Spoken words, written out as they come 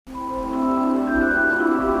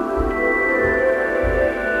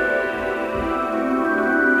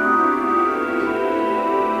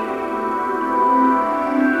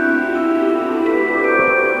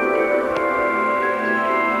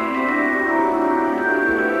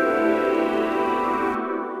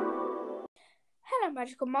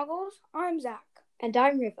Magical Muggles. I'm Zach. And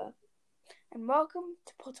I'm River. And welcome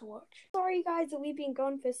to Potter Watch. Sorry guys that we've been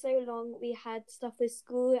gone for so long. We had stuff with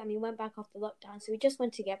school and we went back after lockdown, so we just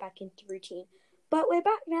wanted to get back into routine. But we're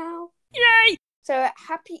back now. Yay! So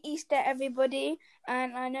happy Easter everybody,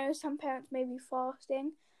 and I know some parents may be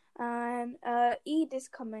fasting, and Eid is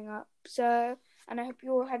coming up, and I hope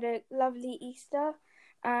you all had a lovely Easter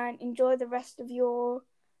and enjoy the rest of your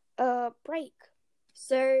break.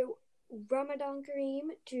 So Ramadan Kareem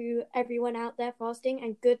to everyone out there fasting,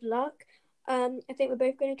 and good luck. I think we're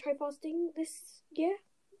both going to try fasting this year.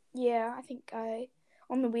 Yeah, I think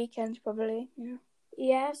on the weekends probably.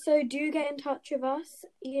 Yeah, so do get in touch with us,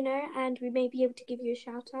 and we may be able to give you a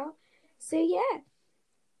shout out. So yeah.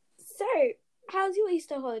 So, how's your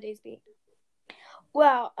Easter holidays been?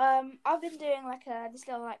 Well, I've been doing this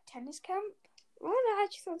little tennis camp. Oh, that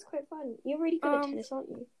actually sounds quite fun. You're really good at tennis, aren't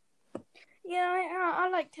you? Yeah, I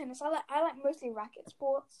like tennis. I like mostly racket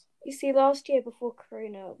sports. You see, last year before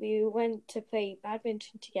Corona, we went to play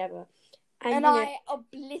badminton together. And I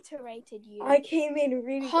obliterated you. I came in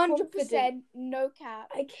really 100% confident. No cap.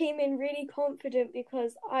 I came in really confident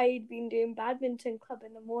because I'd been doing badminton club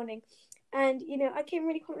in the morning. And, I came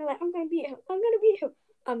really confident, I'm going to beat him.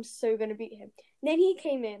 I'm so going to beat him. Then he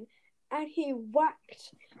came in and he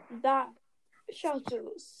whacked that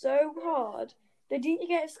shuttle so hard that didn't you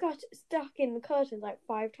get stuck in the curtains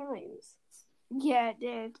 5 times? Yeah, it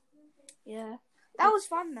did. Yeah. That was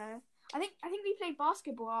fun, though. I think we played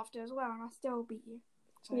basketball after as well, and I still beat you.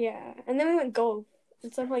 So. Yeah, and then we went golf,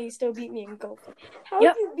 and somehow you still beat me in golf. How do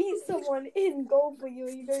you beat someone in golf when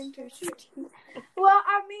you're going to shoot? Well,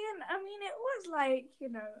 I mean, it was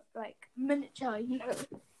miniature,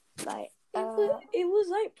 It was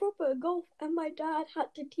like proper golf, and my dad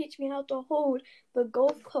had to teach me how to hold the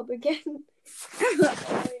golf club again.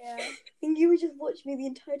 Oh yeah. And you would just watch me the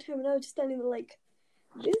entire time, and I was just standing there like,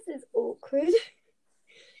 this is awkward.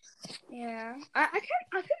 Yeah, I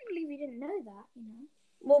couldn't believe you didn't know that.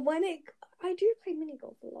 Well, I do play mini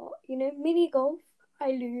golf a lot. Mini golf,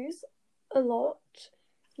 I lose a lot.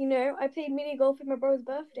 I played mini golf for my brother's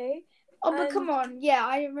birthday. Oh, but come on, yeah,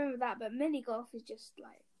 I remember that. But mini golf is just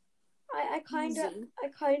I kind of,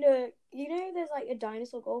 there's a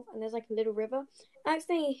dinosaur golf and there's a little river.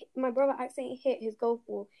 My brother accidentally hit his golf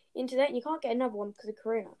ball into that, and you can't get another one because of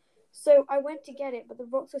Corona. So I went to get it, but the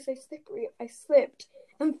rocks were so slippery, I slipped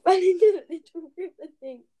and fell into the little river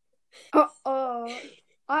thing. Oh,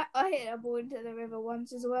 I hit a ball into the river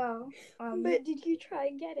once as well. But did you try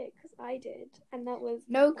and get it? Because I did, and that was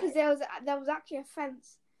no, because there was actually a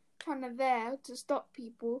fence kind of there to stop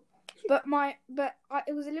people. But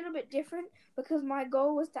it was a little bit different because my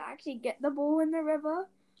goal was to actually get the ball in the river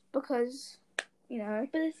because.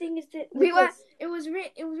 But the thing is that it was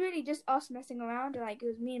really just us messing around. It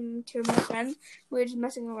was me and 2 of my friends. We were just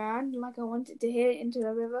messing around. I wanted to hit it into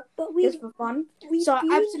the river just for fun. So I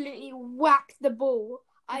absolutely whacked the ball.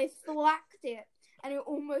 I thwacked it, and it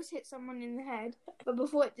almost hit someone in the head. But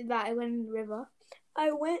before it did that, I went in the river.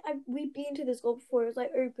 We'd been to this golf before. It was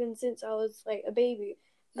open since I was a baby,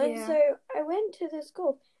 and so I went to this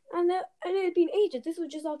golf, and it had been ages. This was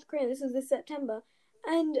just after Corona. This was this September.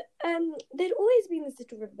 And there'd always been this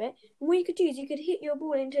little river bit. And what you could do is you could hit your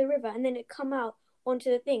ball into the river and then it'd come out onto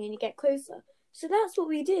the thing and you get closer. So that's what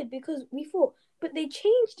we did because we thought, but they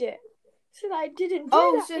changed it so that I didn't do that.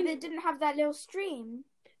 Oh, so they didn't have that little stream?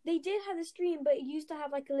 They did have a stream, but it used to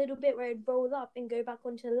have a little bit where it'd roll up and go back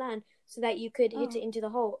onto the land so that you could hit it into the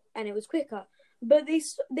hole and it was quicker. But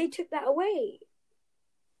they took that away.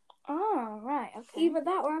 Oh, right, okay. Either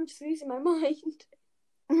that or I'm just losing my mind.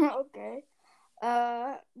 Okay.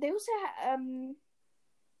 They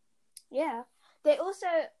also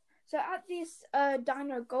so at this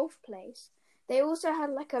dino golf place, they also had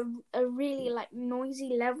a really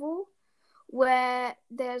noisy level where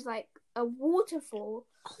there's a waterfall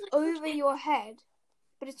over your head,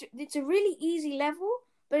 but it's a really easy level,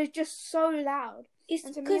 but it's just so loud. It's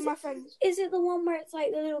me and my friends. Is it the one where it's the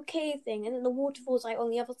little cave thing and then the waterfall's on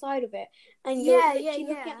the other side of it? And yeah.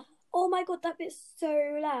 Oh my god, that bit's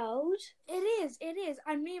so loud. It is.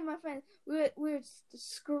 And me and my friends, we were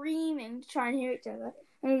screaming to try and hear each other.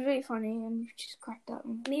 And it was really funny, and we just cracked up.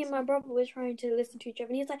 Me and my brother were trying to listen to each other,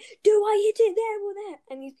 and he's like, do I hit it there or there?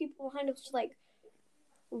 And these people behind us were just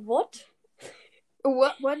what?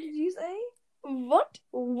 What did you say? What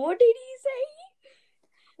did he say?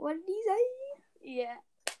 What did he say? Yeah.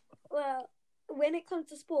 Well, when it comes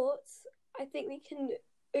to sports, I think we can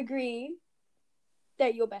agree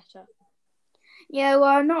that you're better. Yeah,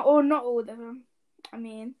 well, not all of them. I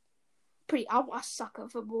mean, I suck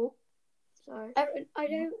at football. So So I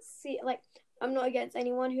don't see, like, I'm not against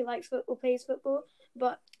anyone who likes football, plays football,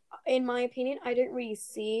 but in my opinion, I don't really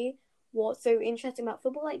see what's so interesting about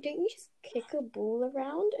football. Like, don't you just kick a ball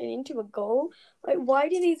around and into a goal? Like, why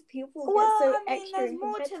do these people get so extra there's and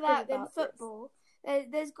more to competitive that than about football.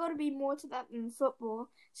 There's got to be more to that than football,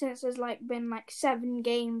 since there's like been like 7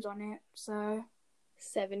 games on it. So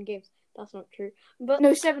 7 games. That's not true. But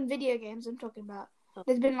no, 7 video games I'm talking about. Oh.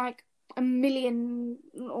 There's been like a million,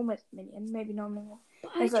 almost a million, maybe not a million.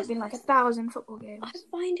 But There's like been like 1,000 football games. I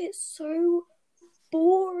find it so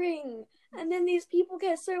boring. And then these people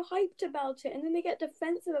get so hyped about it, and then they get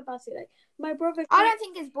defensive about it. Like, my brother. I don't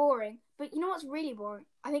think it's boring, but you know what's really boring?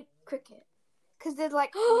 I think cricket. Because there's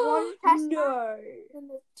like 1 test match, and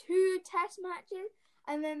there's 2 test matches,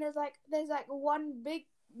 and then there's like 1 big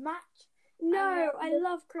match. No, I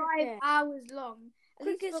love cricket. 5 hours long.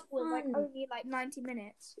 Cricket's football fun. like only like 90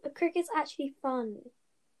 minutes. But cricket's actually fun.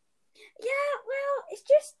 Yeah, well, it's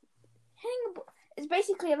just hitting a ball. It's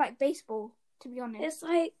basically like baseball, to be honest. It's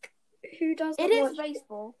like, who does It is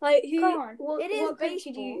baseball. Like, who? Come on. What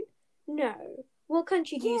country do you? No. What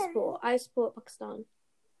country do you support? I support Pakistan.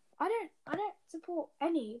 I don't support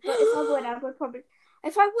any. But if I would,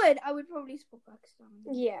 I would probably support Pakistan.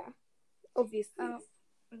 Yeah, obviously.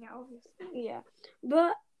 Yeah, obviously. Yeah,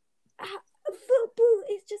 but football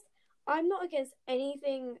is just. I'm not against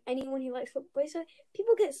anyone who likes football. So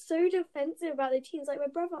people get so defensive about their teams. Like, my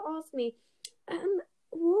brother asked me,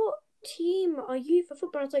 what team are you for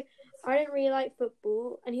football? And I was like, I don't really like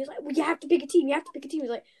football. And he was like, well, you have to pick a team. He was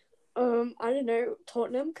like, I don't know,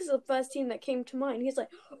 Tottenham, because it's the first team that came to mind. He's like,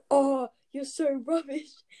 oh, you're so rubbish.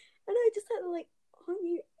 And I just had to like, aren't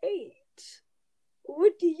you 8?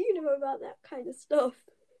 What do you know about that kind of stuff?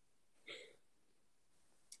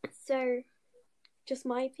 So, just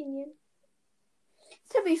my opinion.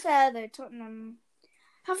 To be fair, though, Tottenham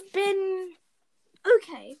have been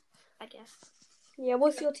okay, I guess. Yeah,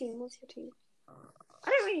 what's your team? I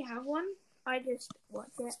don't really have one. I just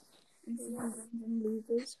watch it and see who wins and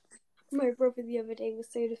loses. My brother the other day was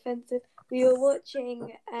so defensive. We were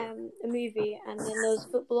watching a movie, and then there was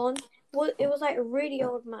football on. Well, it was like a really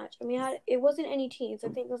old match. I mean, it wasn't any teams. I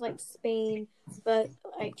think it was like Spain, but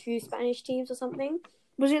like 2 Spanish teams or something.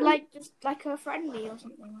 Was it like just like a friendly or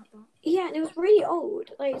something like that? Yeah, and it was really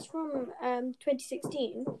old. Like, it's from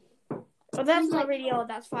 2016. But that's not really old.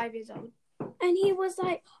 That's 5 years old. And he was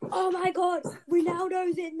like, oh my god,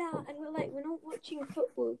 Ronaldo's in that. And we're like, we're not watching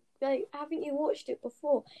football. Like, haven't you watched it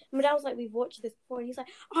before? And my dad was like, we've watched this before. And he's like,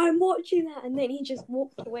 I'm watching that. And then he just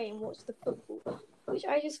walked away and watched the football. Which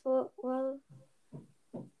I just thought, well,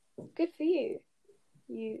 good for you.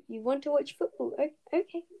 You want to watch football.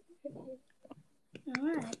 Okay.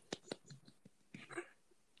 Alright.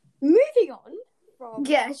 Moving on from...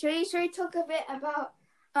 Yeah, should we talk a bit about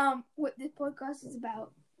what this podcast is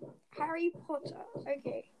about? Harry Potter.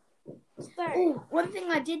 Okay. So, one thing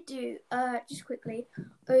I did do, just quickly,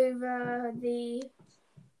 over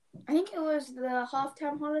I think it was the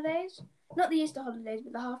half-term holidays, not the Easter holidays,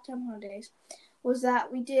 but the half-term holidays, was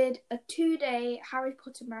that we did a 2-day Harry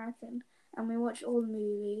Potter marathon, and we watched all the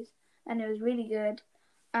movies, and it was really good,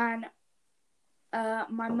 and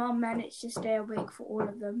my mum managed to stay awake for all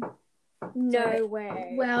of them. No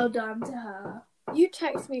way. Well done to her. You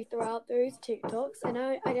text me throughout those TikToks, and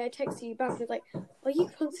I texted you back. I was like, "Are you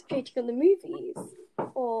concentrating on the movies?"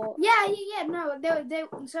 Or yeah. No, they.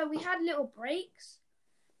 So we had little breaks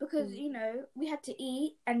because we had to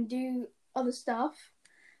eat and do other stuff.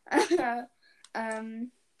 Yeah.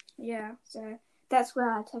 So that's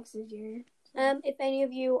where I texted you. If any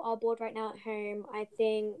of you are bored right now at home, I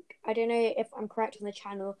don't know if I'm correct on the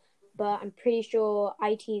channel, but I'm pretty sure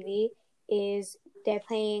ITV they're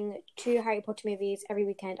playing 2 Harry Potter movies every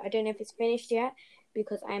weekend. I don't know if it's finished yet,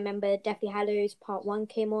 because I remember Deathly Hallows Part 1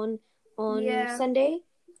 came on Sunday.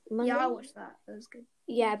 Monday? Yeah, I watched that. That was good.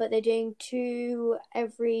 Yeah, but they're doing 2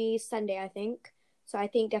 every Sunday, I think. So I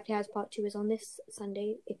think Deathly Hallows Part 2 is on this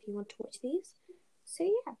Sunday if you want to watch these. So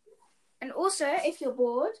yeah. And also, if you're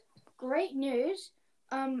bored, great news.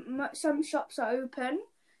 Some shops are open.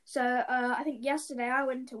 So I think yesterday I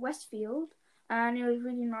went to Westfield, and it was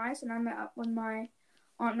really nice, and I met up with my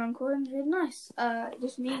aunt and uncle, and it was really nice.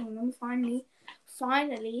 Just meeting them, finally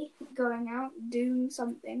going out, doing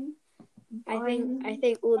something. I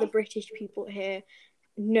think all the British people here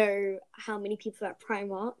know how many people are at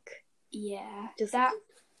Primark. Yeah, just that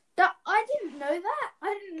I didn't know that.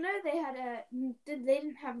 I didn't know they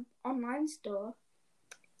didn't have an online store.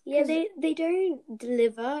 Yeah, they don't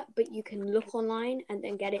deliver, but you can look online and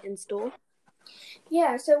then get it in store.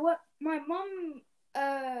 Yeah, so what my mum,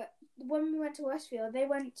 when we went to Westfield, they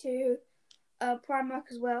went to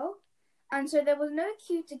Primark as well, and so there was no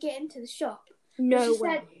queue to get into the shop. No she way.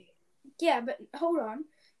 said, yeah, but hold on.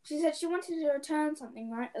 She said she wanted to return something,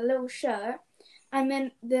 right? A little shirt. And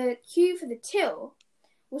then the queue for the till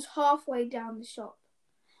was halfway down the shop.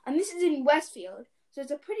 And this is in Westfield, so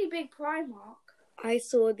it's a pretty big Primark. I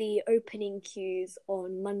saw the opening queues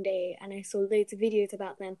on Monday, and I saw loads of videos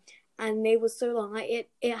about them, and they were so long. Like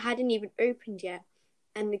it hadn't even opened yet,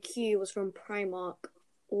 and the queue was from Primark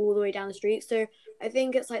all the way down the street. So I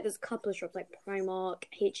think it's like there's a couple of shops like Primark,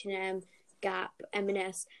 H&M, Gap,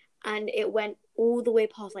 M&S, and it went all the way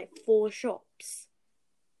past like 4 shops.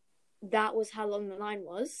 That was how long the line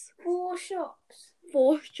was. 4 shops.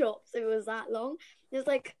 4 shops. It was that long. It was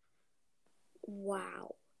like,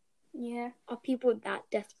 wow. Yeah. Are people that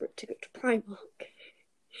desperate to go to Primark?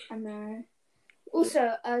 I know.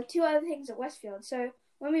 Also, 2 other things at Westfield. So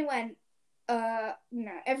when we went,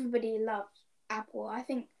 everybody loved Apple. I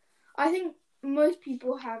think most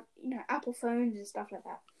people have, Apple phones and stuff like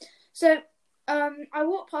that. So I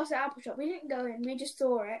walked past the Apple shop. We didn't go in. We just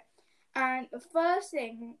saw it. And the first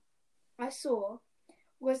thing I saw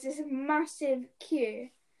was this massive queue.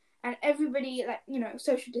 And everybody,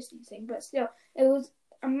 social distancing. But still, it was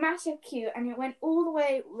a massive queue. And it went all the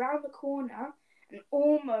way round the corner and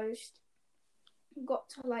almost got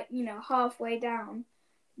to, halfway down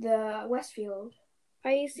the Westfield.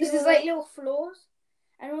 This is like little floors.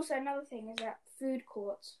 And also another thing is that food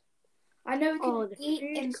courts. I know we can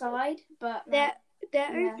eat inside, but they're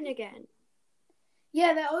open again.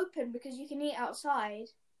 Yeah, they're open because you can eat outside.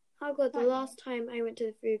 Oh god, the last time I went to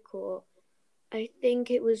the food court, I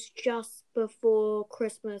think it was just before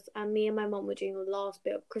Christmas, and me and my mum were doing the last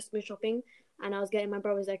bit of Christmas shopping, and I was getting my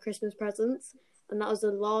brothers their Christmas presents, and that was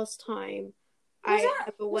the last time I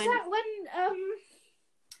ever went. Was that when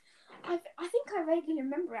I think I vaguely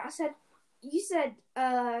remember it. You said,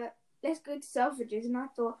 let's go to Selfridges,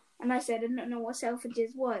 and I said, I don't know what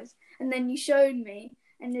Selfridges was. And then you showed me,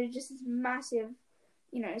 and there was just this massive,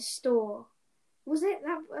 store. Was it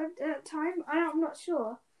that time? I'm not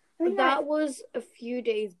sure. That was a few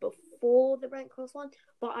days before the Brent Cross one,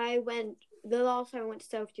 but the last time I went to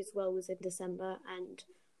Selfridges was in December, and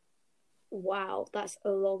wow, that's a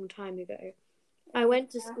long time ago. I went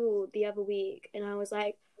to school the other week, and I was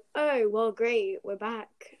like, oh, well, great, we're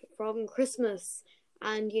back from Christmas,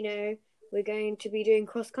 and, we're going to be doing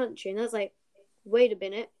cross-country. And I was like, wait a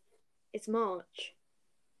minute, it's March.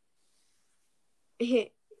 Yeah.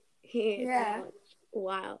 March.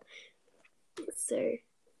 Wow. So,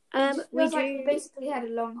 we basically had a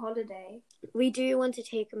long holiday. We do want to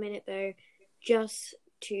take a minute, though, just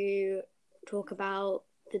to talk about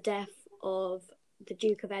the death of the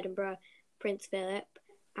Duke of Edinburgh, Prince Philip.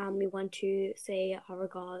 And we want to say our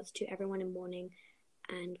regards to everyone in mourning,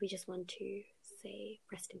 and we just want to say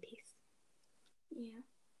rest in peace. Yeah,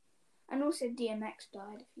 and also DMX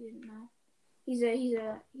died. If you didn't know, he's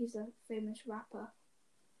a famous rapper.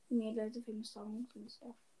 He made loads of famous songs and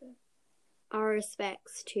stuff. So. Our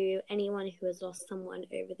respects to anyone who has lost someone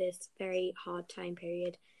over this very hard time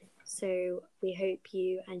period. So we hope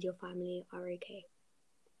you and your family are okay.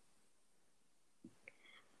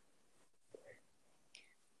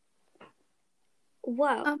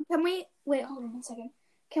 Wow. Can we wait? Hold on a second.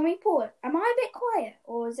 Can we pause? Am I a bit quiet,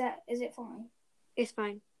 or is it fine? It's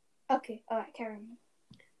fine. Okay. All right. Carry on.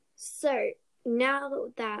 So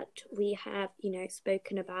now that we have,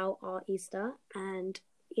 spoken about our Easter, and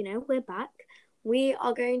we're back, we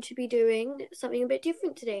are going to be doing something a bit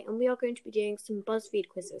different today, and we are going to be doing some BuzzFeed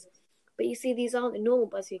quizzes. But you see, these aren't the normal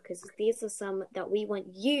BuzzFeed quizzes. These are some that we want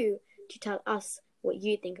you to tell us what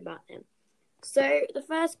you think about them. So the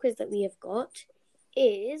first quiz that we have got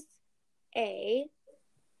is a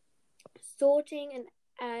sorting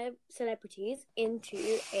celebrities into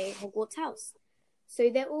a Hogwarts house. So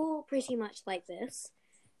they're all pretty much like this.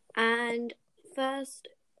 And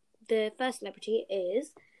the first celebrity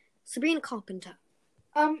is Sabrina Carpenter.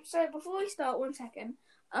 So before we start, 1 second.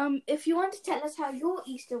 If you want to tell us how your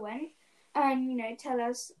Easter went, and tell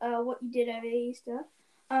us what you did over Easter,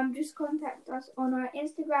 just contact us on our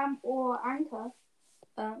Instagram or Anchor.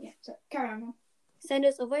 So carry on now. Send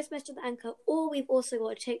us a voice message to Anchor, or we've also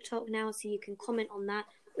got a TikTok now, so you can comment on that,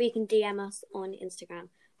 or you can DM us on Instagram.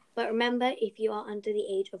 But remember, if you are under the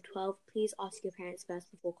age of 12, please ask your parents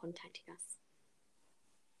first before contacting us.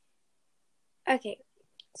 Okay,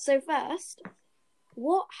 so first,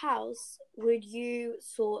 what house would you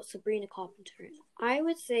sort Sabrina Carpenter in? I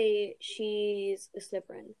would say she's a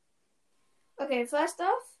Slytherin. Okay, first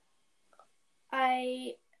off,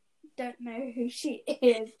 I don't know who she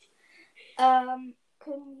is. Can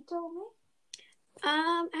you tell me?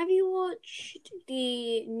 Have you watched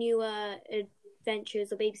the newer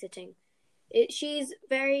Adventures of Babysitting? She was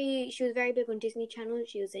very big on Disney Channel.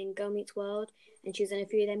 She was in Girl Meets World, and she was in a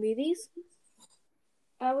few of their movies.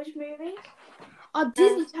 Which movies? Oh,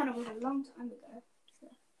 Disney Channel was a long time ago.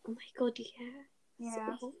 Oh my god, yeah.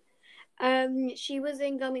 Yeah. So, she was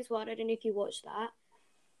in Girl Meets World. I don't know if you watched that.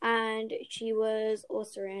 And she was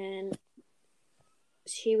also in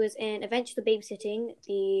Adventures of Babysitting.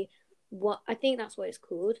 I think that's what it's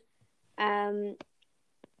called.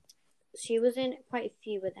 She was in quite a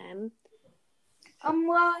few of them.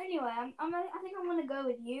 Well, anyway, I think I'm gonna go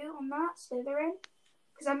with you on that, Slytherin,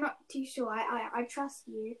 because I'm not too sure. I trust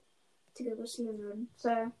you to go with Slytherin.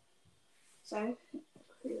 So.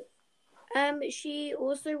 She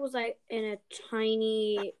also was like in a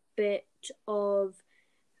tiny bit of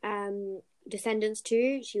Descendants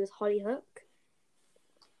too. She was Holly Hook.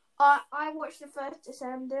 I watched the first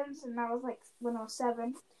Descendants, and that was like when I was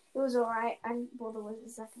 7. It was alright. I didn't bother with the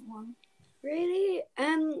second one. Really?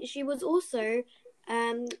 She was also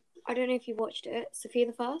I don't know if you watched it, Sophia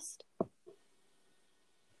the First.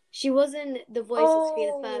 She wasn't the voice of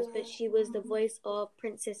Sophia the First, but she was the voice of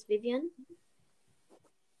Princess Vivian.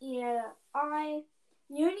 Yeah,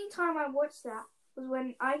 the only time I watched that was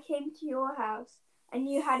when I came to your house and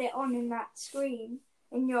you had it on in that screen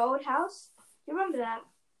in your old house. Do you remember that?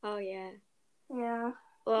 Oh yeah. Yeah.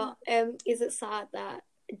 Well, is it sad that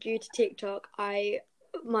due to TikTok,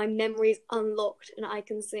 my memory's unlocked and I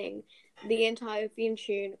can sing the entire theme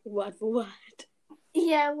tune word for word?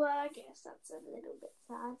 Yeah, well, I guess that's a little bit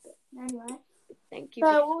sad, but anyway. Thank you.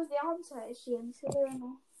 So, what was the answer? Is she in Slytherin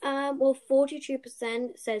or? Well,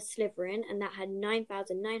 42% says Slytherin, and that had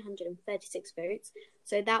 9,936 votes.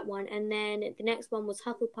 So that one, and then the next one was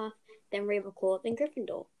Hufflepuff, then Ravenclaw, then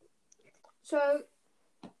Gryffindor. So,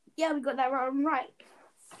 yeah, we got that right.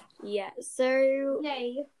 Yeah. So,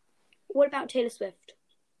 Yay. What about Taylor Swift?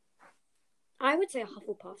 I would say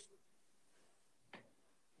Hufflepuff.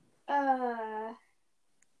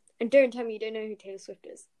 And don't tell me you don't know who Taylor Swift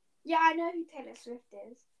is. Yeah, I know who Taylor Swift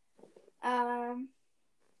is. I'm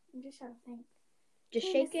just trying to think.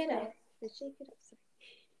 Just shake it up. Just shake it up.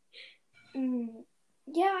 Sorry.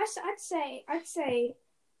 Yeah, I'd say.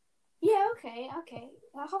 Yeah, okay.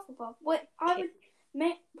 Hufflepuff. What I would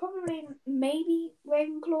probably maybe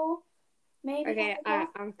Ravenclaw. Maybe. Okay, Hufflepuff.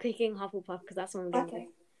 I'm clicking Hufflepuff because that's what I'm going Okay.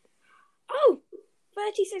 with. Oh,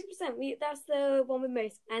 36%. That's the one with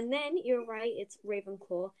most. And then you're right. It's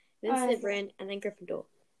Ravenclaw, then Slytherin, and then Gryffindor.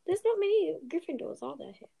 There's not many Gryffindors, are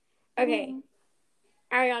there? Okay.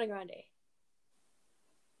 Ariana Grande.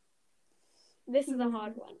 This is a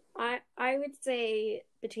hard one. I would say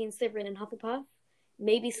between Slytherin and Hufflepuff.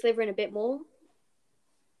 Maybe Slytherin a bit more.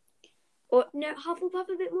 Or, no, Hufflepuff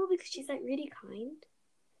a bit more because she's, like, really kind.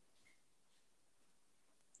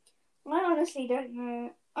 I honestly don't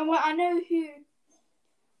know. Well, I know who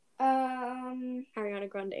Ariana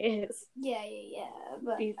Grande is. Yeah.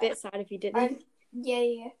 But Be a bit sad if you didn't.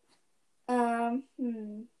 Yeah. I'm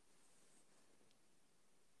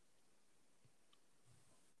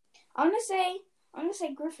gonna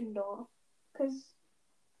say Gryffindor, because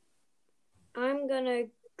I'm gonna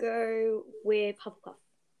go with Hufflepuff.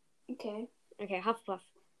 Okay, Hufflepuff.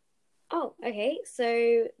 Oh, okay.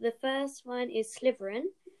 So the first one is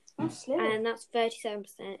Slytherin. Oh, Slytherin. And that's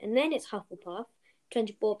 37%. And then it's Hufflepuff,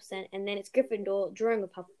 24%. And then it's Gryffindor, drawing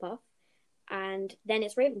with Hufflepuff. And then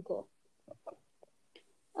it's Ravenclaw.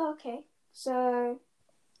 Okay, so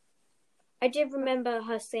I did remember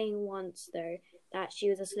her saying once, though, that she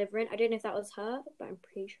was a Slytherin. I don't know if that was her, but I'm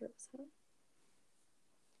pretty sure it was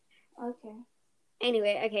her. Okay.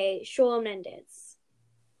 Anyway, okay, Shawn Mendes.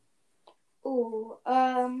 Oh,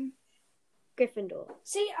 Gryffindor.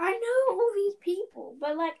 See, I know all these people,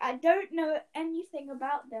 but like I don't know anything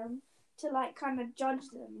about them to like kind of judge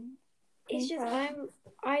them. It's just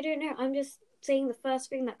I don't know. I'm just saying the first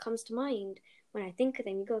thing that comes to mind when I think of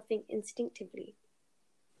them. You gotta think instinctively.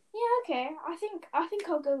 Yeah, okay. I think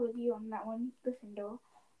I'll go with you on that one, Gryffindor,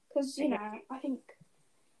 because you know I think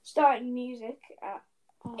starting music at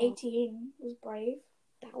 18 was brave.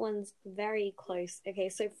 That one's very close. Okay,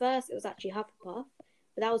 so first it was actually Hufflepuff,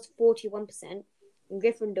 but that was 41%. And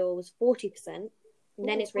Gryffindor was 40%. And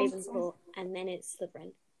then it's Ravenclaw, and then it's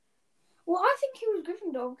Slytherin. Well, I think he was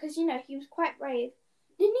Gryffindor because, you know, he was quite brave.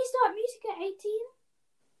 Didn't he start music at 18?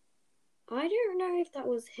 I don't know if that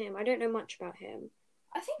was him. I don't know much about him.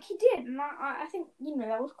 I think he did, and I think, you know,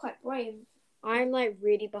 that was quite brave. I'm, like,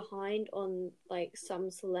 really behind on, like, some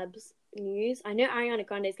celebs news. I know Ariana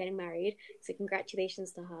Grande is getting married, so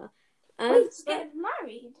congratulations to her. Wait, she's getting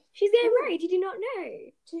married? She's getting married, did you not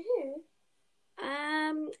know? To who?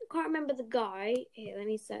 Can't remember the guy. Here, let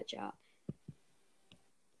me search up.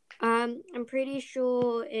 I'm pretty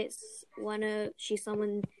sure it's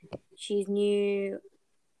she's new.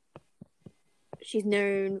 She's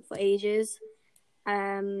known for ages.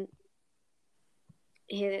 Here,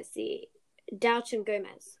 let's see. Dalton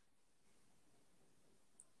Gomez.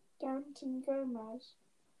 Dalton Gomez.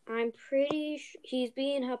 I'm pretty sure he's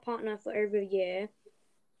been her partner for over a year,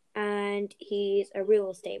 and he's a real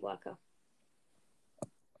estate worker.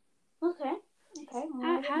 Okay.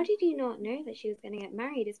 Well, How did you not know that she was going to get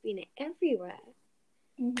married? It's been everywhere.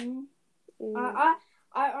 I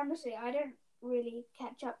honestly, I don't really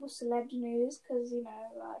catch up with celeb news because, you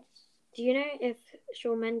know, Do you know if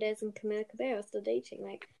Shawn Mendes and Camila Cabello are still dating?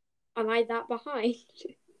 Like, am I that behind?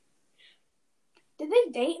 Did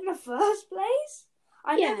they date in the first place?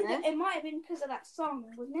 I know Yeah. that it might have been because of that song,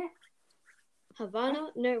 wasn't it?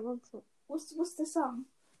 Havana? No, wrong song. What's the song?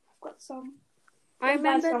 I've got the song. I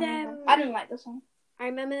remember Song. them. I didn't like the song. I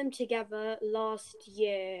remember them together last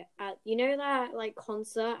year at, you know, that like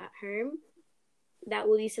concert at home that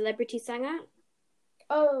all these celebrities sang at.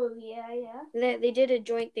 Oh yeah. They did a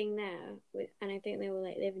joint thing there, and I think they were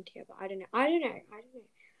like living together. I don't know.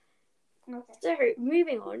 Okay. So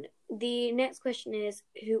moving on, the next question is: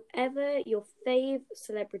 whoever your fave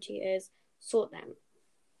celebrity is, sort them.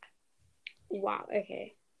 Wow.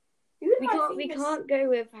 Okay. We can't go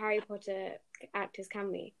with Harry Potter actors,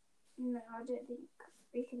 can we? No, I don't think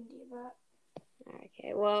we can do that.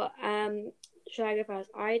 Okay. Well, should I go first?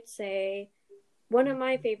 I'd say one of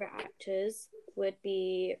my favorite actors would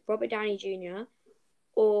be Robert Downey Jr.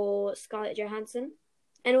 or Scarlett Johansson,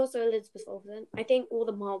 and also Elizabeth Olsen. I think all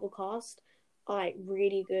the Marvel cast are like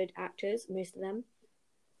really good actors, most of them.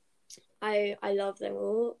 I love them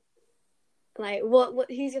all. Like, what?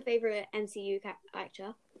 Who's your favorite MCU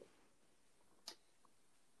actor?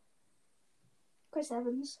 Chris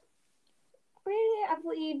Evans. Really? I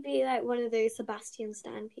thought you'd be like one of those Sebastian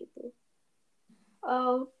Stan people.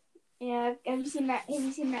 Oh, yeah. Have you seen that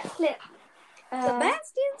clip?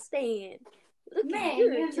 Sebastian Stan. Man,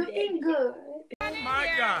 you're looking good. My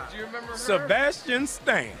God. Do you remember her? Sebastian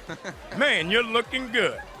Stan. Man, you're looking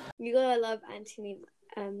good. You gotta love Anthony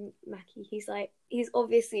Mackie. He's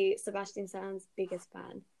obviously Sebastian Stan's biggest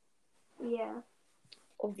fan. Yeah.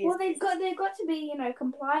 Obviously. Well, they've got to be, you know,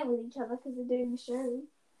 compliant with each other because they're doing the show.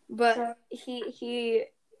 But so. he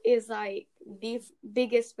is like the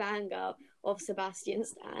biggest fangirl of Sebastian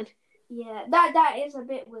Stan. Yeah, that is a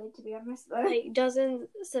bit weird, to be honest, though. Like, doesn't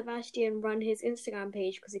Sebastian run his Instagram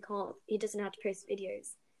page because he doesn't have to post videos?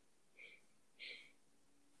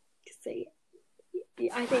 So,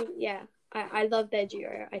 I think, I love their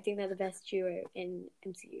duo. I think they're the best duo in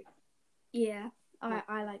MCU. Yeah,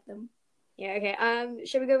 I like them. Yeah, okay.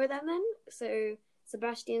 Shall we go with them then? So,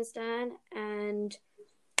 Sebastian Stan and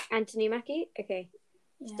Anthony Mackie? Okay.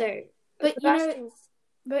 Yeah. So,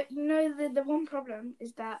 but you know the one problem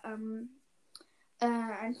is that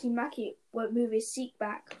Anthony Mackie won't move his seat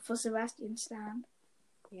back for Sebastian Stan.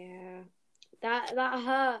 Yeah, that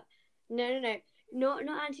hurt. No,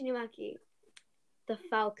 not Anthony Mackie. The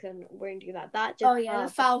Falcon won't do that. That just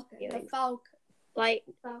the Falcon. The Falcon. Like,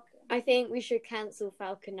 Falcon. I think we should cancel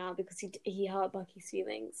Falcon now because he hurt Bucky's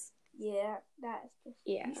feelings. Yeah, that is just.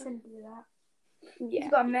 Yeah, you shouldn't do that. Yeah,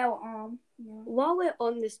 he's got a male arm. Yeah. While we're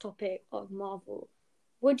on this topic of Marvel,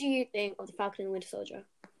 what do you think of the Falcon and Winter Soldier?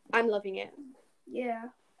 I'm loving it. Yeah,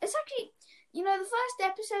 it's actually, you know, the first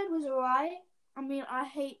episode was alright. I mean, I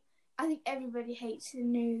think everybody hates the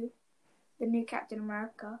new Captain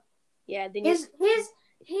America. Yeah, his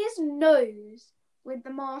nose with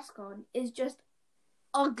the mask on is just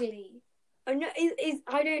ugly. Oh no,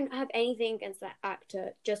 I don't have anything against that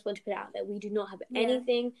actor. Just want to put it out there, we do not have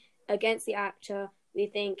anything against the actor. We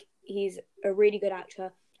think he's a really good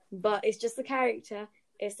actor, but it's just the character.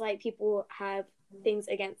 It's like people have things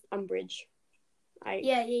against Umbridge.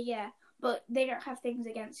 Yeah. But they don't have things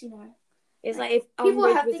against, you know. It's like if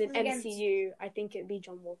Umbridge was in MCU, I think it'd be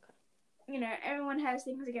John Walker. You know, everyone has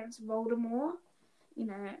things against Voldemort, you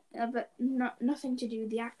know, but nothing to do with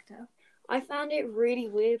the actor. I found it really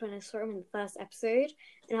weird when I saw him in the first episode,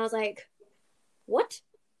 and I was like, what?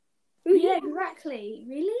 Exactly.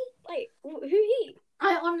 Really? Like, who he?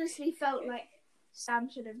 I honestly felt like Sam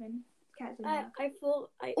should have been Captain America.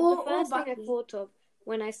 The first thing I thought of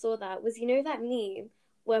when I saw that was, you know, that meme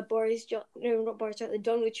where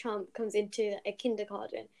Donald Trump comes into a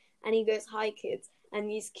kindergarten and he goes, "Hi kids," and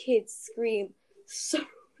these kids scream so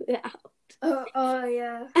loud. Oh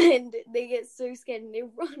yeah. And they get so scared and they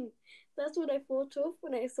run. That's what I thought of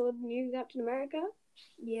when I saw the new Captain America.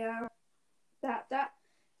 Yeah.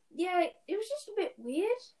 Yeah, it was just a bit weird.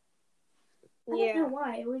 I don't know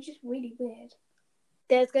why. It was just really weird.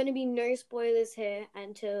 there's going to be no spoilers here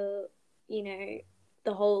until, you know,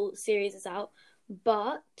 the whole series is out.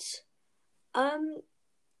 But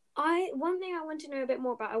one thing I want to know a bit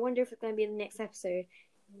more about, I wonder if it's going to be in the next episode,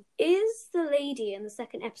 is the lady in the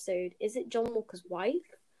second episode, is it John Walker's wife?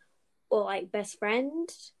 Or, like, best friend?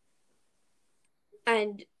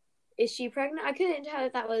 And is she pregnant? I couldn't tell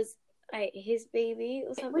if that was, like, his baby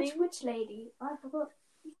or something. Which lady? I forgot.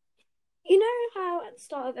 You know how at the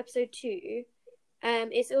start of episode 2,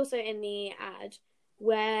 it's also in the ad,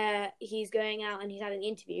 where he's going out and he's having an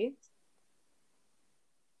interview?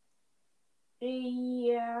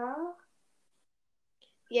 Yeah.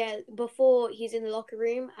 Yeah, before he's in the locker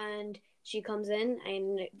room and she comes in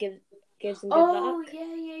and gives him good Oh, luck.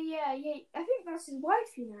 yeah. I think that's his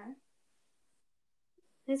wife, you know.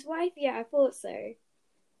 His wife? Yeah, I thought so.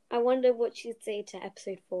 I wonder what she'd say to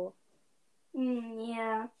episode 4.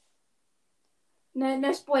 Yeah.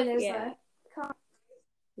 No spoilers, Yeah. though. Can't.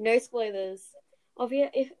 No spoilers.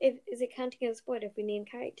 If is it counting as a spoiler if we name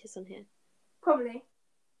characters on here? Probably.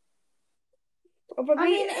 Or probably, I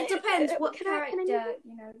mean, it depends what can I character,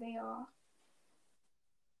 you know, they are.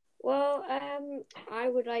 Well, I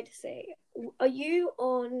would like to say, are you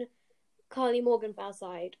on Carly Morgenthau's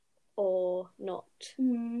side or not?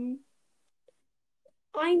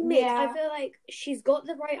 I admit, Yeah. I feel like she's got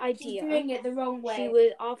the right idea. She's doing it the wrong way.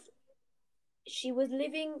 She was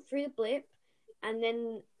living through the blip, and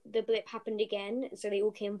then the blip happened again, so they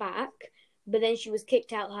all came back. But then she was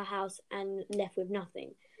kicked out of her house and left with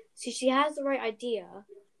nothing. So she has the right idea,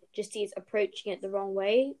 just she's approaching it the wrong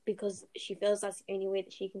way because she feels that's the only way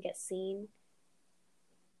that she can get seen.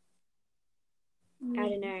 I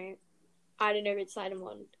don't know which side I'm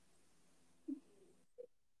on.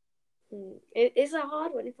 It's a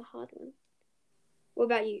hard one. What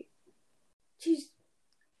about you? She's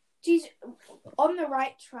on the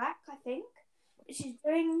right track, I think. She's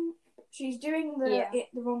doing it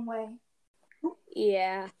the wrong way.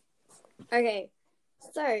 Yeah. Okay.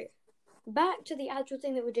 So, back to the actual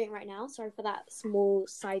thing that we're doing right now. Sorry for that small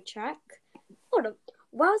sidetrack. Hold on.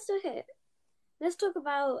 While still here, let's talk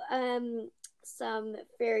about some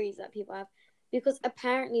theories that people have. Because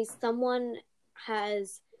apparently someone's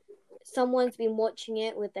been watching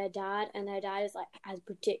it with their dad, and their dad has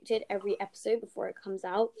predicted every episode before it comes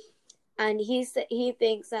out. And he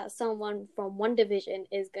thinks that someone from WandaVision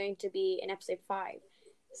is going to be in episode 5.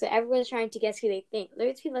 So everyone's trying to guess who they think.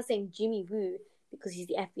 Loads of people are saying Jimmy Woo because he's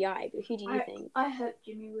the FBI, but who do you think? I hope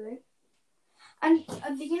Jimmy Woo. And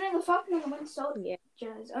the Falcon and the Winter Soldier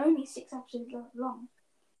is only 6 episodes long.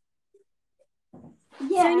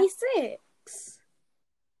 Yeah. It's only 6?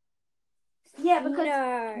 Yeah, because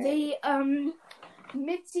the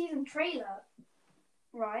mid-season trailer,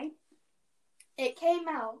 right? It came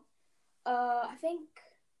out, I think,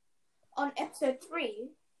 on episode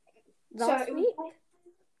 3. Last week?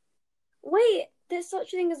 Wait, there's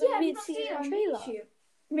such a thing as a mid-season trailer.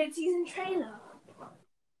 Mid-season trailer.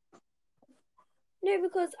 No,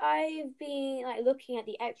 because I've been looking at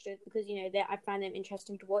the extras because I find them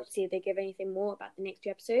interesting to watch, see if they give anything more about the next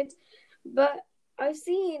 2 episodes. But I've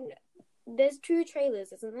seen there's 2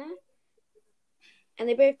 trailers, isn't there? And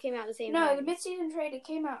they both came out at the same time. No, the mid-season trailer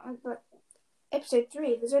came out on episode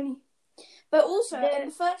 3. There's only, but also in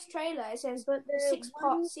the first trailer it says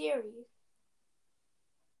 6-part series.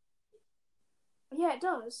 Yeah, it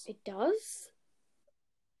does. It does?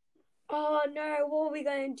 Oh no, what are we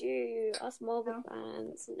going to do? Us Marvel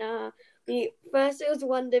fans. Nah. First it was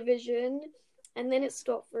WandaVision, and then it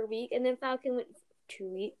stopped for a week, and then Falcon went 2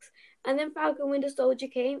 weeks. And then Falcon Winter Soldier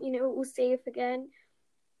came, all safe again.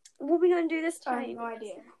 What are we going to do this time? I have no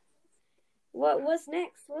idea. What's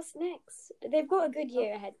next? They've got a good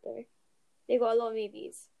year ahead, though. They've got a lot of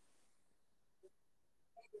movies.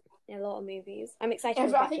 I'm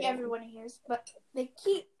excited. I think everyone is, but they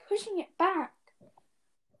keep pushing it back.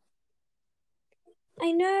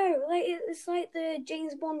 I know. It's like the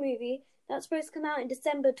James Bond movie that's supposed to come out in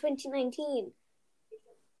December 2019.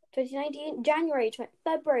 February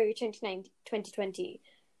 2020.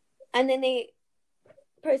 And then they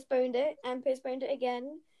postponed it and postponed it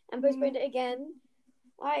again and postponed it again.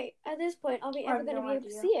 At this point, are we ever going to be able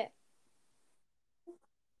to see it?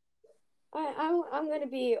 I'm going to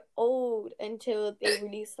be old until they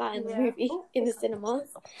release that in the movie in the cinemas.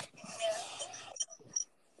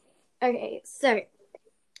 Okay, so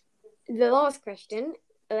the last question.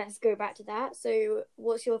 Let's go back to that. So,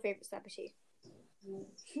 what's your favourite celebrity?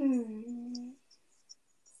 I'm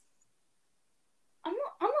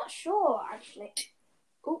not sure actually.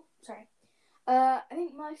 Oh, sorry. I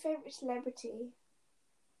think my favourite celebrity.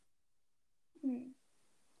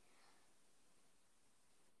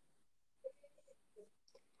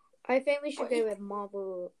 I think we should go with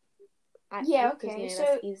Marvel. Yeah, okay. So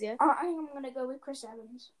that's easier. I think I'm gonna go with Chris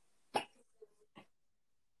Evans.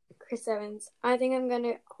 Chris Evans. I think I'm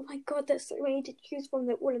gonna. Oh my god, there's so many to choose from.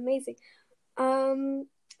 They're all amazing.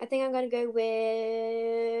 I think I'm gonna go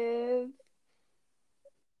with.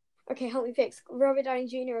 Okay, help me pick. Robert Downey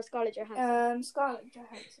Jr. or Scarlett Johansson? Scarlett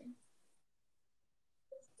Johansson.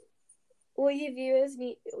 All you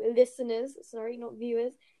listeners, sorry, not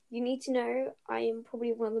viewers, you need to know I am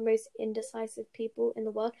probably one of the most indecisive people in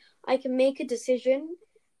the world. I can make a decision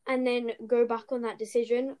and then go back on that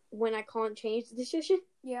decision when I can't change the decision.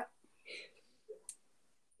 Yeah.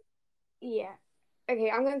 Yeah. Okay,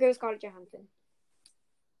 I'm going to go with Scarlett Johansson.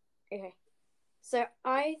 Okay. So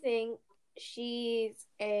I think she's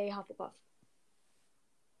a Hufflepuff.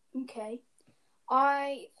 Okay.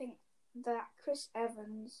 I think that Chris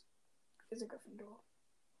Evans is a Gryffindor.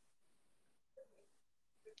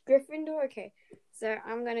 Gryffindor? Okay. So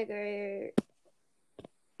I'm going to go...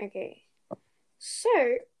 Okay. So,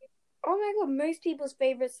 oh my god, most people's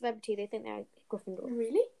favourite celebrity, they think they're Gryffindor.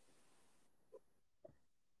 Really?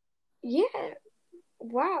 Yeah.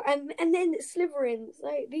 Wow. And then Slytherins,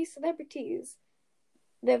 like, these celebrities,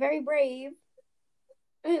 they're very brave.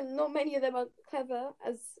 And not many of them are clever,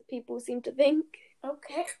 as people seem to think.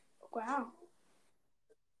 Okay. Wow.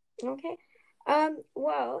 Okay.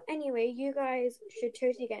 Well, anyway, you guys should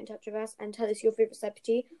totally get in touch with us and tell us your favourite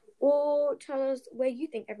celebrity, or tell us where you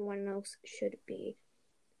think everyone else should be.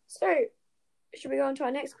 So, should we go on to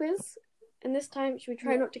our next quiz? And this time, should we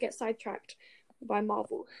try not to get sidetracked by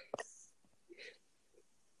Marvel?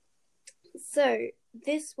 So,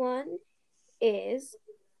 this one is,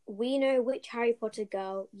 we know which Harry Potter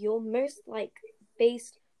girl you're most like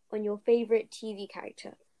based on your favourite TV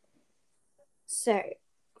character. So,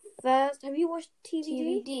 first, have you watched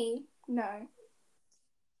TVD? No.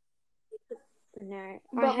 No.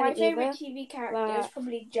 But my favourite TV character is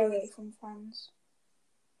probably Joey from Friends.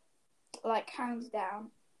 Like, hands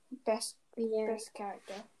down. Best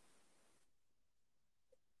character.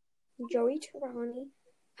 Joey Trelawney.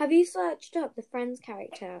 Have you searched up the Friends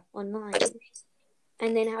character online?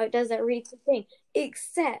 And then how it does that really cool thing?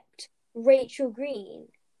 Except Rachel Green.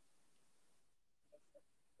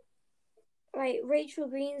 Like, Rachel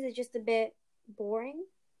Green's is just a bit boring.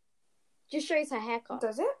 Just shows her haircut.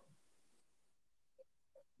 Does it?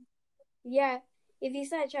 Yeah. If you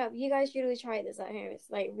search up, you guys should really try this at home. It's,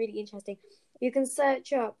 like, really interesting. You can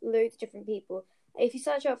search up loads of different people. If you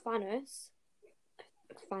search up Thanos.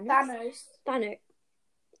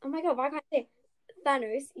 Oh my god, why can't I say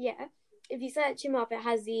Thanos? Yeah. If you search him up, it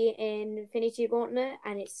has the Infinity Gauntlet,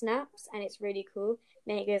 and it snaps, and it's really cool.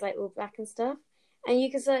 Then it goes, like, all black and stuff. And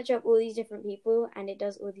you can search up all these different people, and it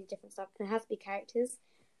does all these different stuff. And it has to be characters.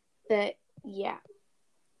 But, yeah.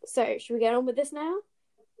 So, should we get on with this now?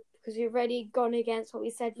 Because we've already gone against what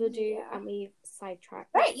we said we'll do, and we've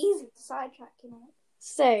sidetracked. Very easy to sidetrack, you know.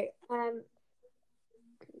 So,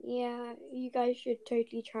 yeah, you guys should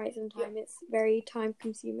totally try it sometime. It's very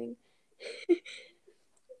time-consuming.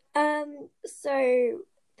 So,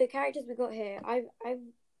 the characters we got here, I've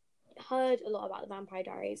heard a lot about the Vampire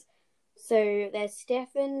Diaries. So, there's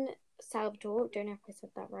Stefan Salvatore, don't know if I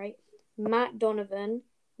said that right, Matt Donovan,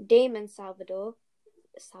 Damon Salvador,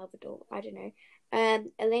 I don't know,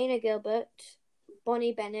 Elena Gilbert,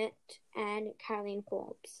 Bonnie Bennett, and Caroline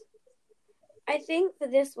Forbes. I think for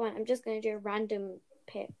this one, I'm just going to do a random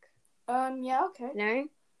pick. Yeah, okay. No?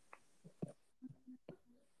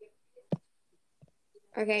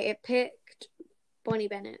 Okay, it picked Bonnie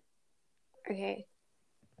Bennett. Okay.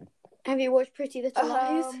 Have you watched Pretty Little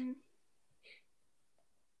Lies?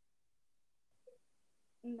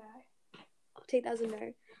 No. I'll take that as a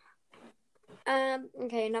no.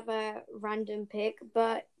 Okay, another random pick,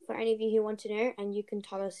 but for any of you who want to know, and you can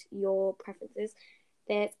tell us your preferences,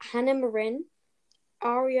 there's Hannah Marin,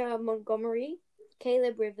 Aria Montgomery,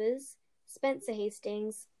 Caleb Rivers, Spencer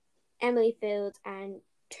Hastings, Emily Fields, and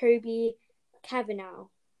Toby Cavanaugh.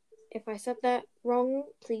 If I said that wrong,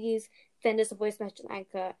 please send us a voice message on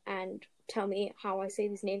Anchor and tell me how I say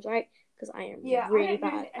these names right, because I am really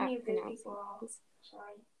bad at pronouncing these.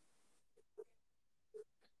 Sorry.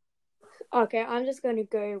 Okay, I'm just going to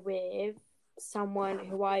go with someone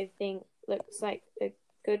who I think looks like a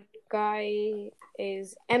good guy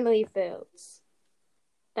is Emily Fields.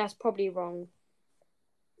 That's probably wrong.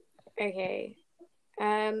 Okay.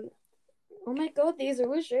 Oh my god, these are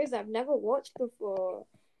all shows I've never watched before.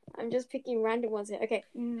 I'm just picking random ones here. Okay,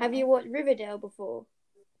 Have you watched Riverdale before?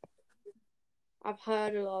 I've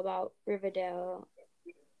heard a lot about Riverdale.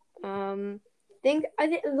 I think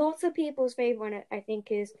lots of people's favorite one I think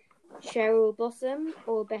is Cheryl Blossom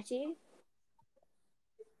or Betty.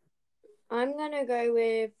 I'm gonna go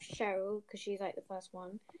with Cheryl because she's like the first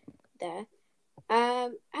one there.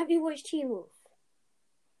 Have you watched Teen Wolf?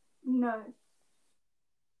 No.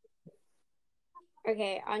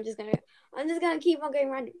 Okay, I'm just gonna keep on going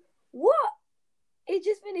random. What? It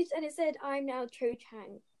just finished and it said I'm now Cho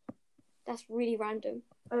Chang. That's really random.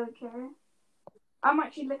 Okay. I'm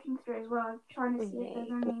actually looking through as well, trying to see if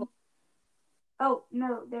there's any. Oh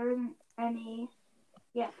no, there isn't any.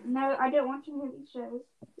 Yeah, no, I don't want any of these shows.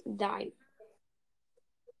 Die.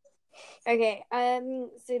 Okay,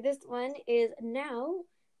 so this one is now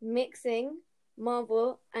mixing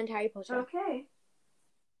Marvel and Harry Potter. Okay.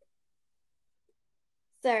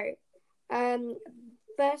 So,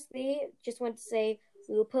 firstly, just want to say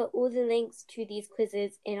we will put all the links to these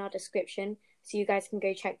quizzes in our description so you guys can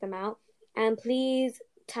go check them out. And please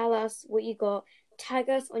tell us what you got. Tag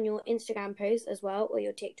us on your Instagram posts as well or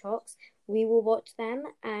your TikToks. We will watch them.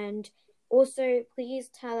 And also, please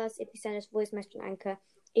tell us if you send us voice message on Anchor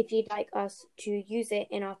if you'd like us to use it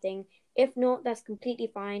in our thing. If not, that's completely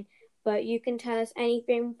fine. But you can tell us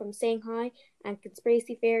anything from saying hi and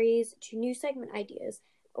conspiracy theories to new segment ideas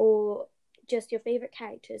or just your favourite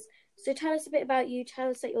characters. So tell us a bit about you. Tell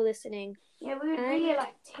us that you're listening. Yeah, we would really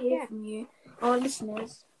like to hear from you, our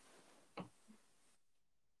listeners.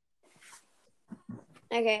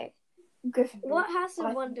 Okay. Gryffindor. What house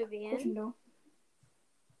of wonder be in? Gryffindor.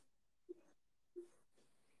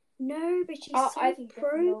 No, but she's I think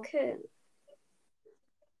broken.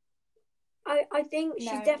 I think she's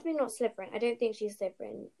definitely not Slytherin. I don't think she's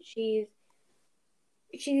Slytherin. She's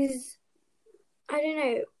I don't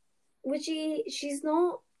know. She's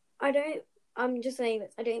not I'm just saying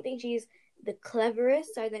this. I don't think she's the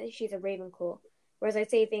cleverest, so I don't think she's a Ravenclaw. Whereas I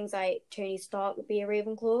say things like Tony Stark would be a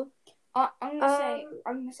Ravenclaw. I'm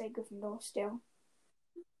gonna say Gryffindor still.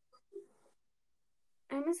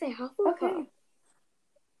 I'm gonna say Hufflepuff. Okay.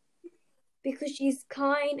 Because she's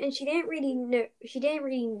kind and she didn't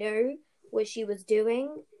really know what she was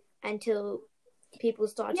doing until people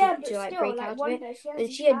started to like break out of it.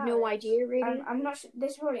 And she had no idea really. I'm not sure,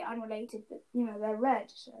 this is probably unrelated, but they're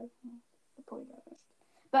red, so I'll probably go with.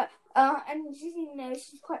 But and she's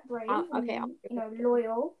quite brave. Okay, and,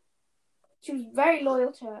 loyal. She was very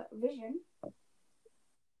loyal to Vision.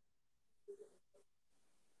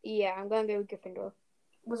 Yeah, I'm gonna go with Gryffindor.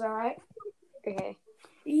 Was alright. Okay.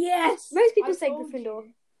 Yes. Most people say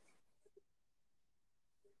Gryffindor.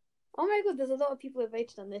 Oh my god, there's a lot of people who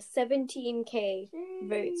voted on this. 17k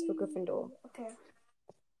votes for Gryffindor. Okay.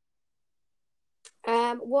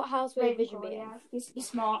 What house would Vision be in? Yeah. He's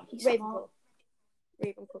smart. He's Ravenclaw. smart.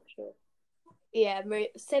 Ravenclaw for sure. Yeah,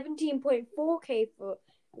 17.4k for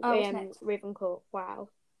Ravenclaw. Wow.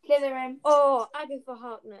 Slytherin. Oh, Agatha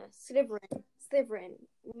Harkness. Slytherin.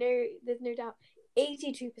 No, there's no doubt.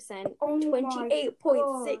 82%.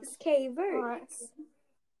 28.6k votes. Right.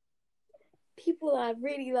 People are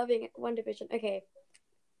really loving WandaVision. Okay.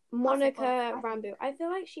 Monica Rambeau. I feel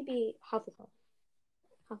like she'd be Hufflepuff.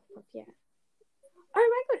 Hufflepuff, yeah. Oh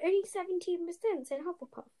my god, only 17% said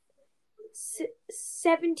Hufflepuff.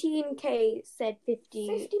 17k said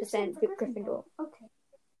 50% for Gryffindor. Okay.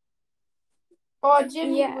 Oh,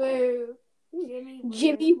 Jimmy Yeah. Woo.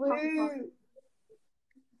 Jimmy Woo.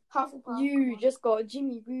 Hufflepuff. You just got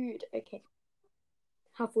Jimmy Wooed. Okay.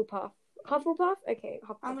 Hufflepuff. Hufflepuff? Okay.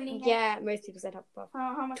 Hufflepuff. How many? Yeah, most people said Hufflepuff.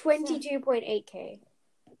 How much? 22.8k.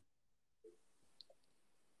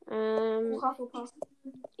 Hufflepuff.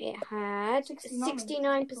 It had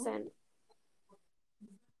 69%.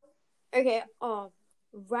 Okay. Oh,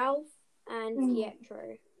 Ralph and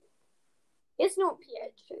Pietro. It's not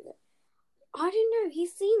Pietro. I don't know. He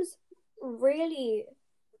seems really.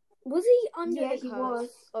 Was he under the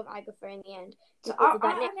curse of Agatha in the end? So I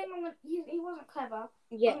think he wasn't clever.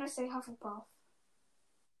 Yeah. I'm gonna say Hufflepuff.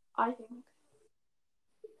 I think.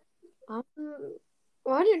 Well,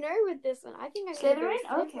 I don't know with this one. I think I'm Slytherin.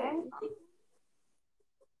 Go Okay.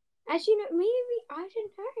 Actually, no, maybe I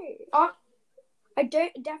don't know. I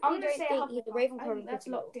definitely don't think he's the Ravenclaw. I think that's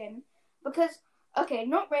locked in because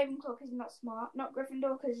not Ravenclaw because he's not smart, not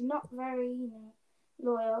Gryffindor because he's not very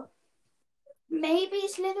loyal. Maybe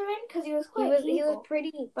Slytherin because he was quite evil. He was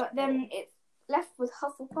pretty, but then it's left with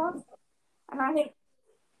Hufflepuff, and I think.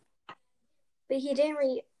 But he didn't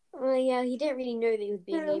really. Well, yeah, he didn't really know that he was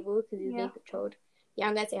being evil because he was being controlled. Yeah,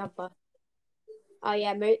 I'm gonna say Hufflepuff. Oh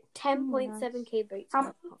yeah, 10.7k votes.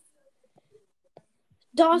 Hufflepuff.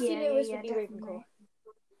 Darcy Lewis would be Ravenclaw.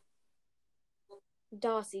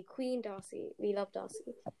 Darcy, Queen Darcy. We love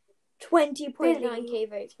Darcy. 20.9k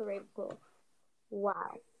votes for Ravenclaw.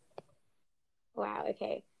 Wow. Wow,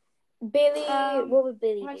 okay. Billy, what would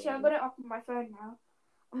Billy be? Actually, I've got it up on my phone now.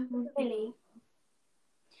 Billy.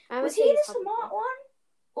 Was he the smart one?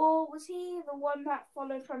 Or was he the one that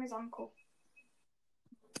followed from his uncle?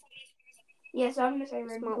 Yeah, so I'm going to say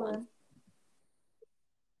Ravenclaw.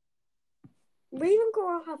 Ravenclaw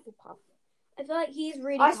or Hufflepuff? I feel like he's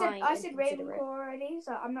really kind. I said Ravenclaw already,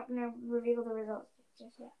 so I'm not going to reveal the results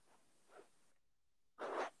just yet.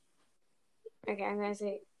 Okay, I'm going to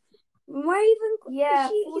say Ravenclaw. Yeah,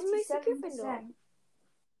 he's mostly Gryffindor.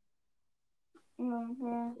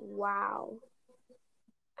 Yeah. Wow.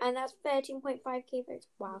 And that's 13.5k votes.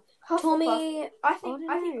 Wow. Hufflepuff. Tommy, I think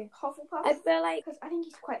Hufflepuff. I feel like because I think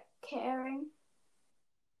he's quite caring.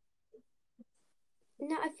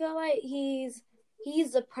 No, I feel like he's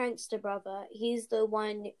the prankster brother. He's the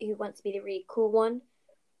one who wants to be the really cool one.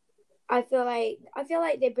 I feel like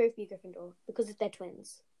they both be Gryffindor because they're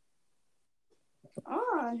twins.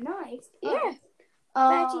 Oh, nice. Yeah.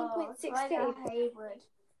 13.6k. Tyler Haywood.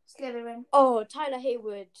 Slytherin. Oh, Tyler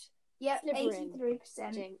Haywood. Yep,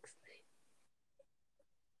 83%. Jinx.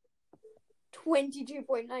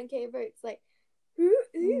 22.9k votes. Like, who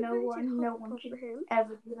no one should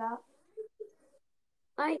ever do that.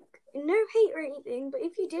 Like, no hate or anything, but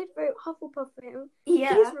if you did vote Hufflepuff for him,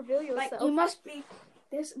 yeah, please reveal yourself. Like,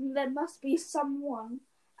 there must be someone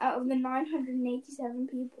out of the 987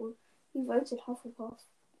 people who voted Hufflepuff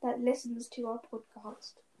that listens to our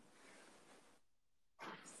podcast.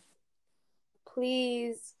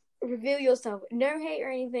 Please reveal yourself. No hate or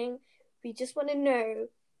anything. We just want to know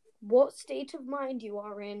what state of mind you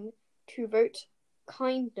are in to vote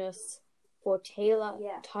kindness for Tyler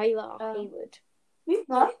Haywood.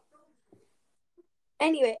 What?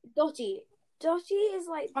 Anyway, Dottie. Dottie is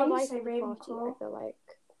like the life of the party, Ravenclaw. I feel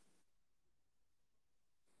like.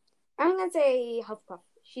 I'm going to say Hufflepuff.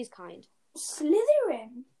 She's kind.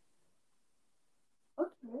 Slytherin.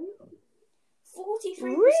 Okay. 43%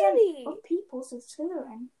 Really? of people said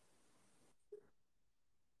Slytherin.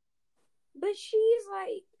 But she's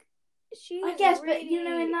I guess, really, but you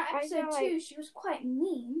know, in that episode too, she was quite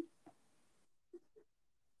mean.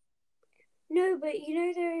 No, but you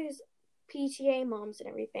know those PTA moms and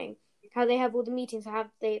everything, how they have all the meetings, how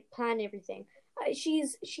they plan everything.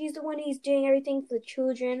 She's the one who's doing everything for the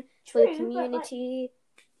children, for the community.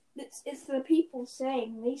 Like, it's the people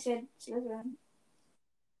saying. They said Slytherin.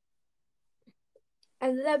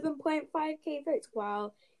 11.5k votes.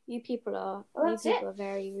 Wow, you people are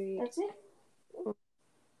very rude. That's it.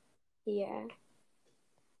 Yeah.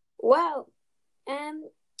 Well,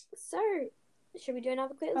 so should we do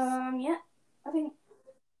another quiz? Yeah, I think.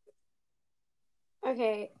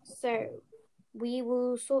 Okay, so we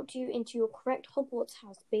will sort you into your correct Hogwarts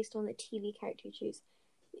house based on the TV character you choose.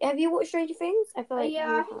 Have you watched Stranger Things? I feel like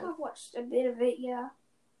I think I've watched a bit of it. Yeah.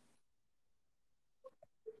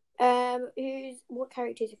 What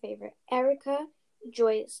character is your favorite? Erica,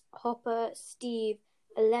 Joyce, Hopper, Steve,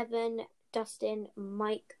 Eleven, Dustin,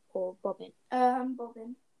 Mike, or Robin?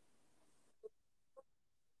 Robin.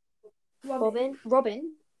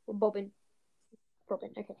 Robin.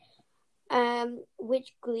 Okay.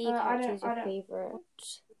 Which Glee character is your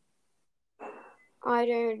favorite? I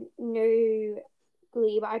don't know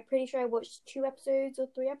Glee, but I'm pretty sure I watched 2 episodes or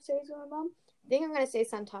 3 episodes with my mom. I think I'm gonna say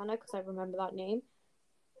Santana because I remember that name.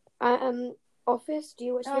 Office. Do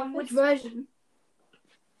you watch The Office? Which version?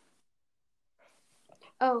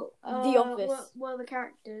 Oh, The Office. Well, the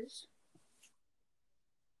characters.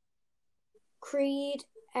 Creed,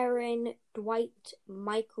 Erin, Dwight,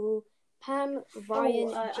 Michael, Pam,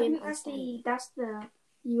 Ryan, Jim, I think that's the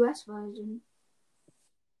US version.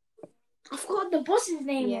 I forgot the boss's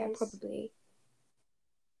name. Yeah, probably.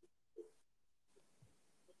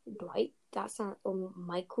 Dwight. That sounds. Or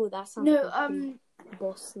Michael. That sounds. No.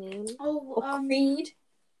 Boss name. Creed.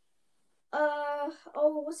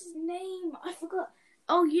 What's his name? I forgot.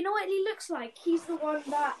 Oh, you know what he looks like? He's the one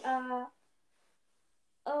that.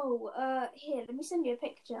 Here, let me send you a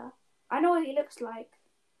picture. I know what he looks like.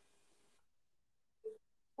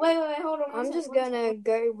 Wait, hold on. I'm just gonna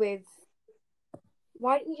go with.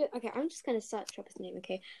 Why don't you? Okay, I'm just gonna search up his name.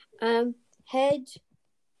 Okay, head.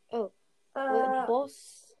 Oh,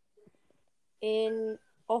 boss in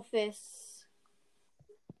Office.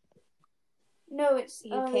 No, it's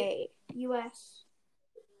UK. US.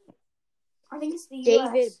 I think it's the US.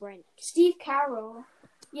 David Brent. Steve Carroll.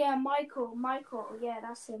 Yeah, Michael. Yeah,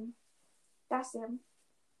 that's him.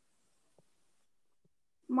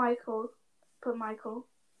 Michael. Put Michael.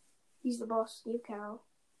 He's the boss, Steve Carroll.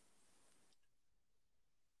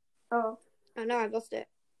 Oh. Oh no, I've lost it.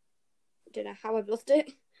 Don't know how I've lost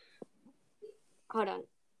it. Hold on.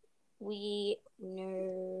 We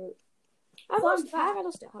know. How have I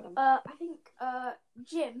lost it? Hold on. I think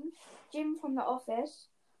Jim from The Office,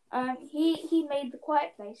 He made The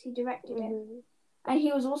Quiet Place. He directed it, and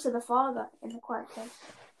he was also the father in The Quiet Place.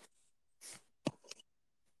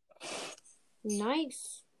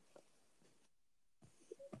 Nice.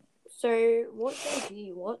 So, what show do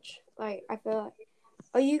you watch? Like, I feel like,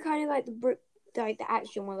 are you kind of like the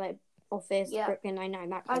action one, like Office, Yeah. Brooklyn Nine-Nine,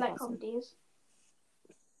 that I kind of like person?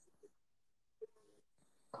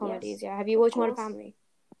 comedies. Yes, yeah. Have you watched Of Modern course. Family?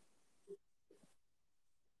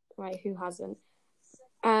 Right, who hasn't?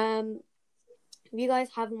 If you guys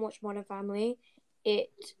haven't watched Modern Family,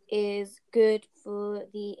 it is good for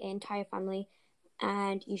the entire family,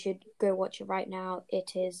 and you should go watch it right now.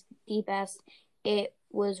 It is the best. It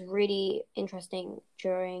was really interesting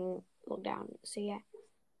during lockdown. So yeah.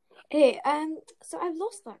 Hey, so I've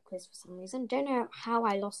lost that quiz for some reason. Don't know how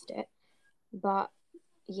I lost it, but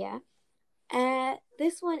yeah.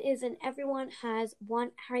 This one is an everyone has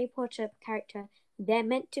one Harry Potter character they're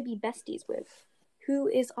meant to be besties with. Who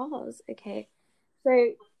is ours? Okay.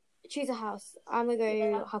 So, choose a house. I'm gonna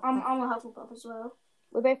go Hufflepuff. I'm a Hufflepuff as well.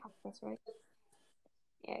 We're both Hufflepuffs, right?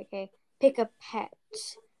 Yeah, okay. Pick a pet.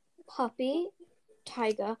 Puppy,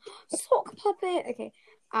 tiger, sock puppet. Okay.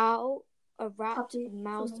 Owl, a rat, Puppy a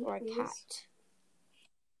mouse, for me, or a please. cat.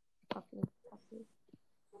 Puppy.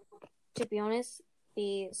 To be honest,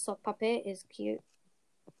 the sock puppet is cute.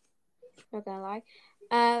 Not gonna lie.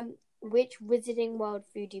 Which Wizarding World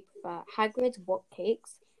food do you prefer? Hagrid's Wok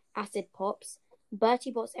Cakes, Acid Pops, Bertie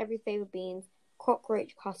Bott's Every Flavor Beans,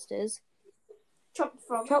 Cockroach Custers, Chocolate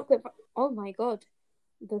frog. Chocolate. Oh my god.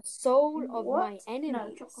 The soul of What? my enemies. No,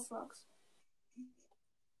 chocolate frogs.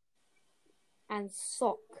 And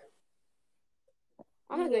sock.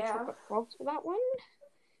 I'm gonna go chocolate frogs for that one.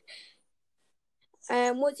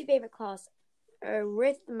 What's your favorite class?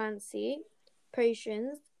 Arithmancy,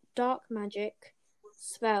 potions, dark magic,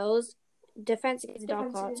 spells, defense against the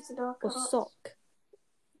dark arts, or sock.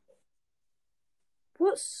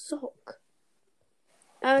 What sock?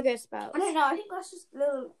 I'm gonna go spells. I don't know. I think that's just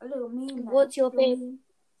a little mean. What's your favorite?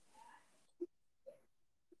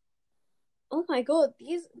 Oh my god,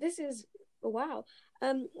 this is wow.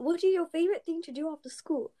 What is your favorite thing to do after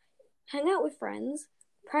school? Hang out with friends,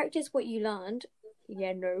 practice what you learned.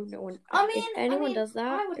 Yeah, no one. If anyone does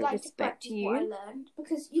that, I would like to practice what I learned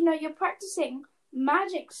because you're practicing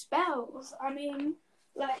magic spells. I mean,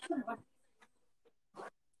 like.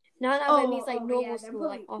 No, it means like normal school,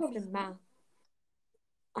 like after math.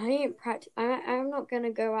 I ain't practice. I'm not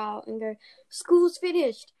gonna go out and go. School's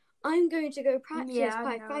finished. I'm going to go practice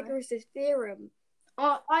Pythagoras' theorem.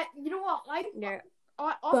 You know what?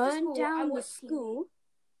 Burn down the school.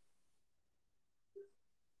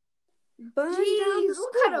 Burn down the school.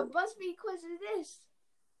 What kind of BuzzFeed quiz is this?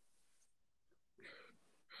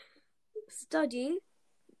 Study.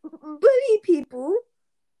 Bully people.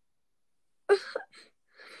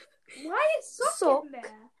 Why is sock in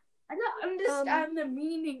there? I don't understand the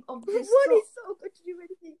meaning of this. What is sock got to do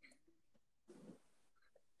with anything?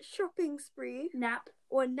 Shopping spree. Nap.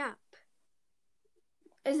 Or nap.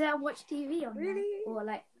 Is there watch TV on really? There? Or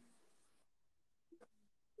like.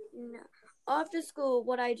 No. After school,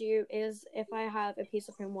 what I do is if I have a piece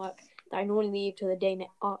of homework that I normally leave to the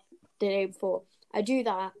day before, I do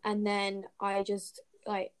that, and then I just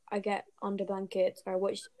I get under blankets, or I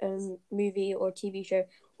watch a movie or TV show,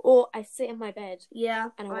 or I sit in my bed. Yeah,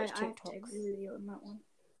 and I watch TikToks. I have to agree with you on that one.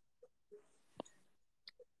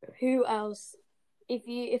 Who else? If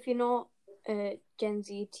you're not a Gen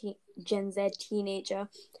Z teenager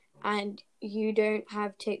and you don't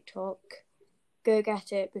have TikTok, go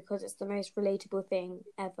get it because it's the most relatable thing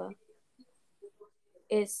ever.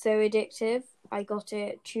 It's so addictive. I got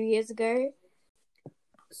it 2 years ago.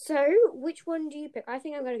 So, which one do you pick? I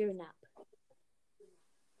think I'm going to go nap.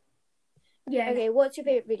 Yeah. Okay, what's your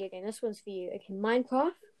favourite video game? This one's for you. Okay,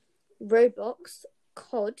 Minecraft, Roblox,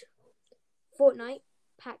 COD, Fortnite,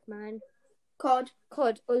 Pac-Man, COD,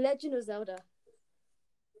 or Legend of Zelda.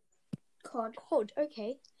 COD,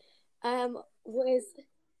 okay. What is...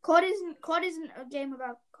 COD isn't a game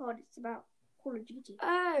about COD, it's about Call of Duty.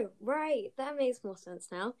 Oh, right. That makes more sense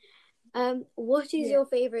now. What is your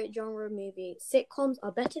favourite genre of movie? Sitcoms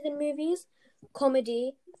are better than movies?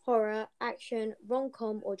 Comedy, horror, action,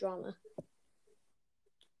 rom-com, or drama?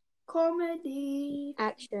 Comedy.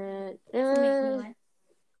 Action.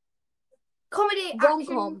 Comedy,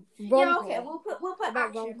 rom-com. Yeah, okay, we'll put about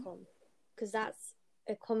action. rom-com. Because that's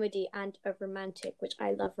a comedy and a romantic, which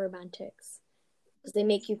I love romantics. Because they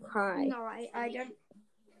make you cry. No, I don't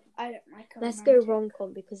like a Let's romantic. go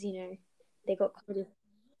rom-com because, they got comedy.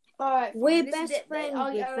 Alright, we're best friends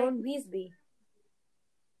with Ron Weasley.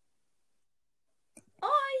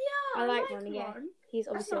 Oh, yeah, I like Ron, yeah. He's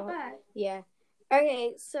That's obviously not bad. Yeah.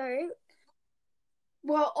 Okay, so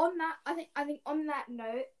well, on that, I think on that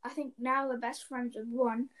note, I think now we're best friends with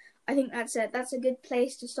Ron. I think that's it. That's a good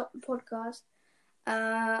place to stop the podcast.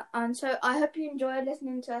 And so I hope you enjoyed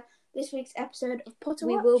listening to this week's episode of Potter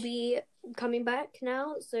Watch. We will be coming back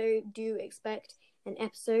now, so do expect an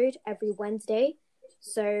episode every Wednesday.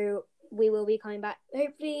 So we will be coming back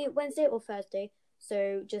hopefully Wednesday or Thursday.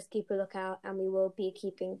 So just keep a lookout, and we will be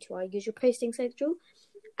keeping to our usual posting schedule.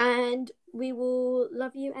 And we will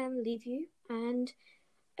love you and leave you. And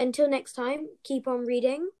until next time, keep on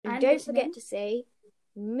reading. And don't forget to say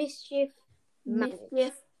mischief managed.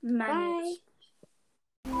 Mischief managed. Bye.